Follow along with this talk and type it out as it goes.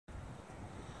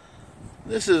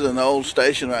This is an old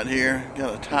station right here.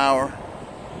 Got a tower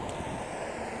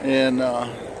and a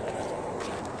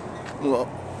little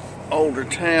older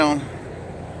town.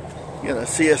 Got a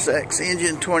CSX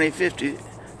engine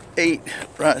 2058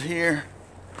 right here,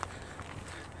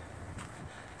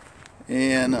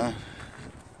 and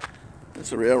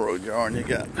it's a railroad yard. You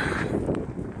got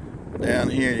down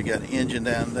here, you got an engine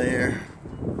down there.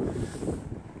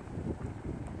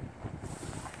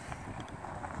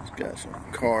 It's got some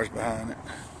cars behind it,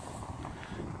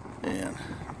 and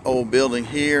old building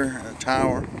here, and a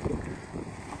tower.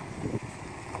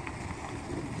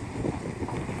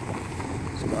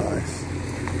 It's nice.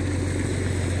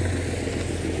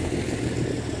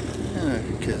 And a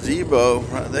gazebo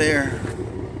right there.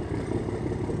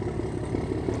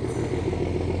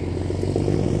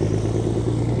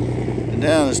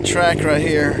 Down this track right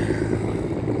here,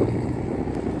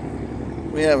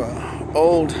 we have an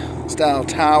old style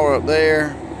tower up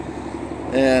there,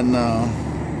 and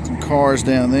some cars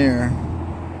down there.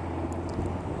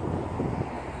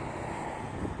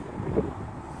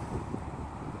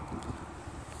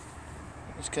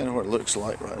 That's kind of what it looks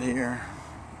like right here.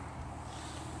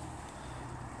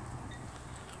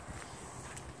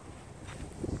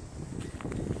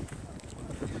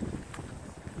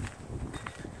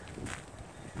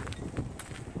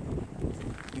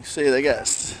 You see they got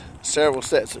several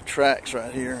sets of tracks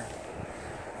right here.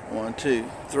 1, 2,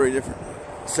 3 different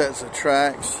sets of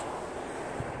tracks,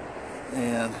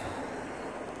 and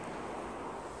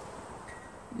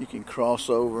you can cross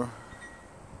over.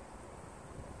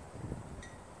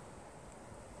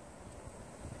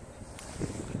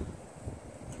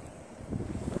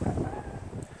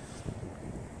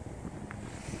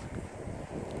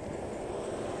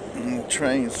 And the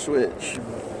train switch.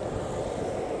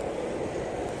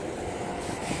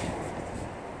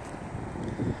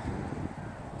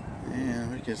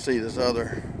 You can see this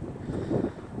other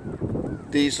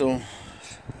diesel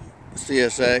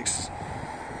CSX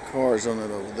cars on it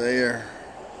over there,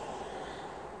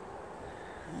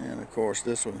 and of course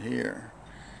this one here,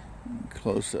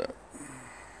 close up.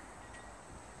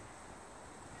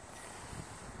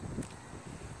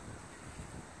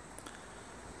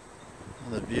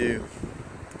 The view.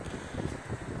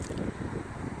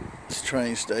 This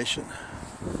train station.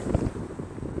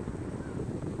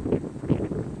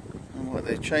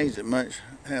 They changed it much,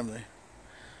 have they?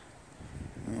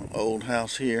 Old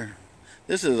house here.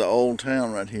 This is an old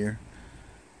town right here.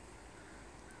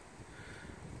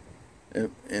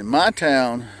 In my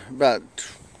town, about,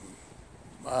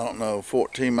 I don't know,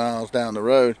 14 miles down the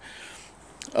road,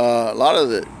 a lot of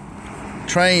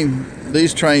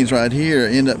these trains right here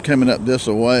end up coming up this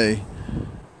way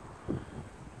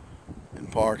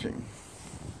and parking.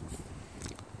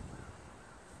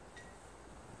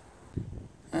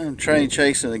 I'm train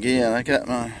chasing again. I got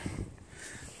my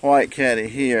white caddy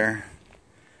here.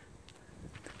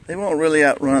 They won't really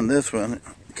outrun this one.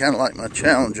 Kind of like my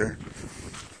Challenger.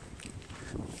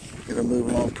 It'll move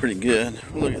along pretty good.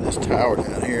 Look at this tower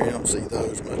down here. You don't see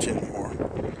those much anymore.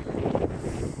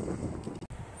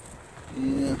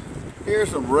 Yeah. Here's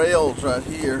some rails right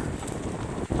here.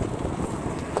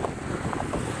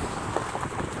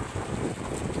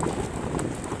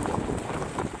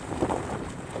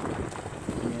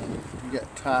 You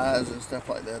got ties and stuff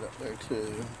like that up there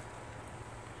too.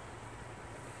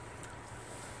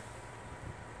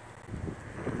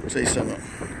 See some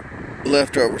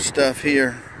leftover stuff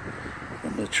here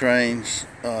from the trains,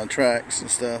 tracks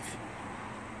and stuff.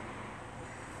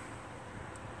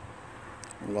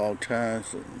 Log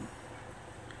ties and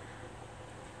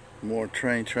more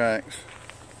train tracks.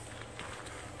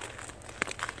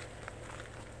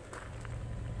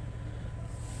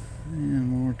 And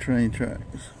more train tracks.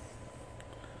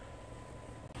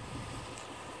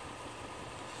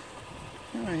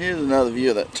 Here's another view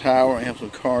of that tower. I have some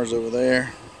cars over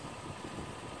there.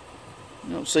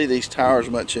 You don't see these towers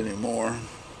much anymore.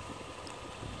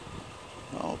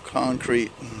 All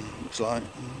concrete, looks like.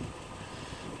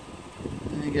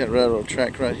 And you got a railroad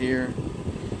track right here.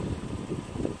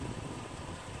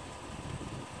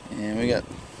 And we got,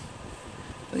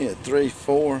 I think 3,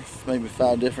 4, maybe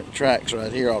 5 different tracks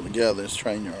right here all together, this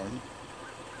train yard.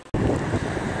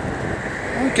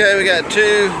 Okay, we got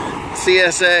 2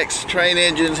 CSX train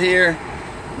engines here,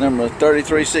 number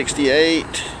 3368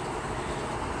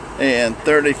 and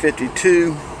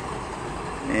 3052,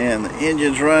 and the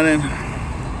engine's running.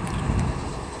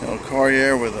 Got a car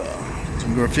here with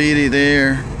some graffiti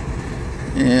there,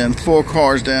 and 4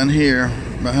 cars down here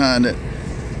behind it.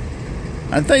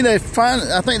 I think they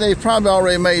probably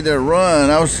already made their run.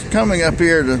 I was coming up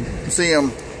here to see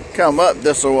them come up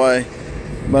this way,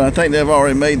 But I think they've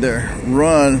already made their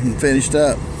run and finished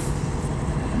up.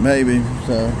 Maybe,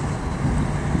 so.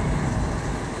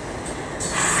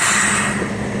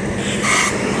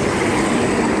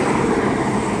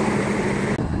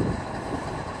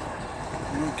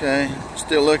 Okay,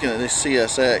 still looking at this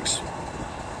CSX.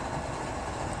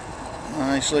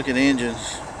 Nice looking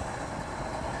engines.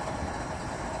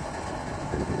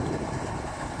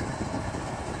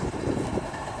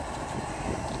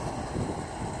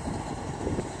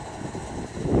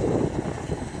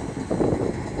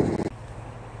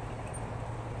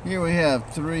 Here we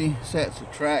have 3 sets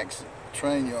of tracks at the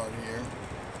train yard here.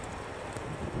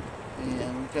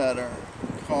 And we've got our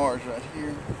cars right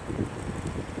here.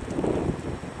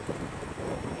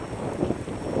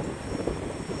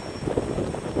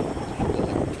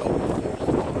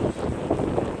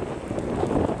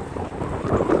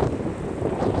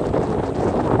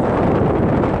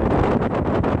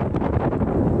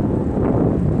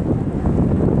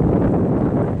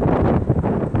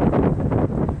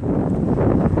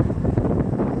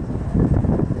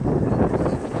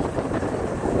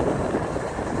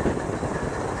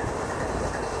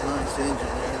 Engine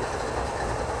there.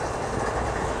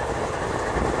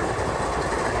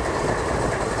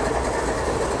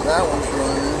 That one's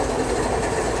running.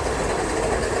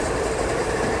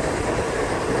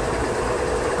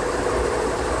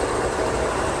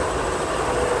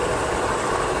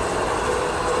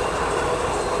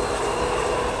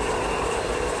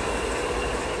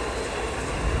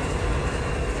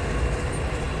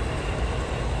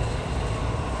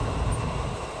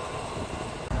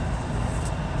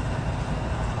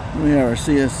 We have our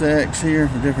CSX here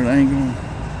for different angles.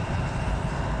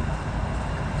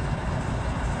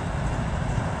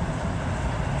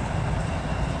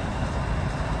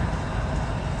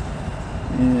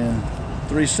 And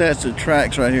 3 sets of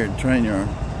tracks right here at the train yard.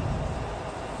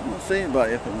 I don't see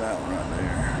anybody up in that one right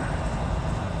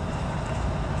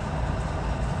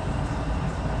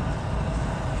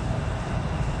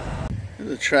there.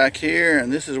 There's a track here,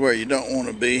 and this is where you don't want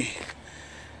to be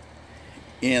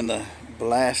in the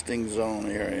blasting zone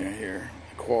area here,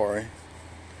 the quarry.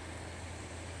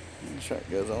 And the track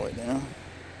goes all the way down.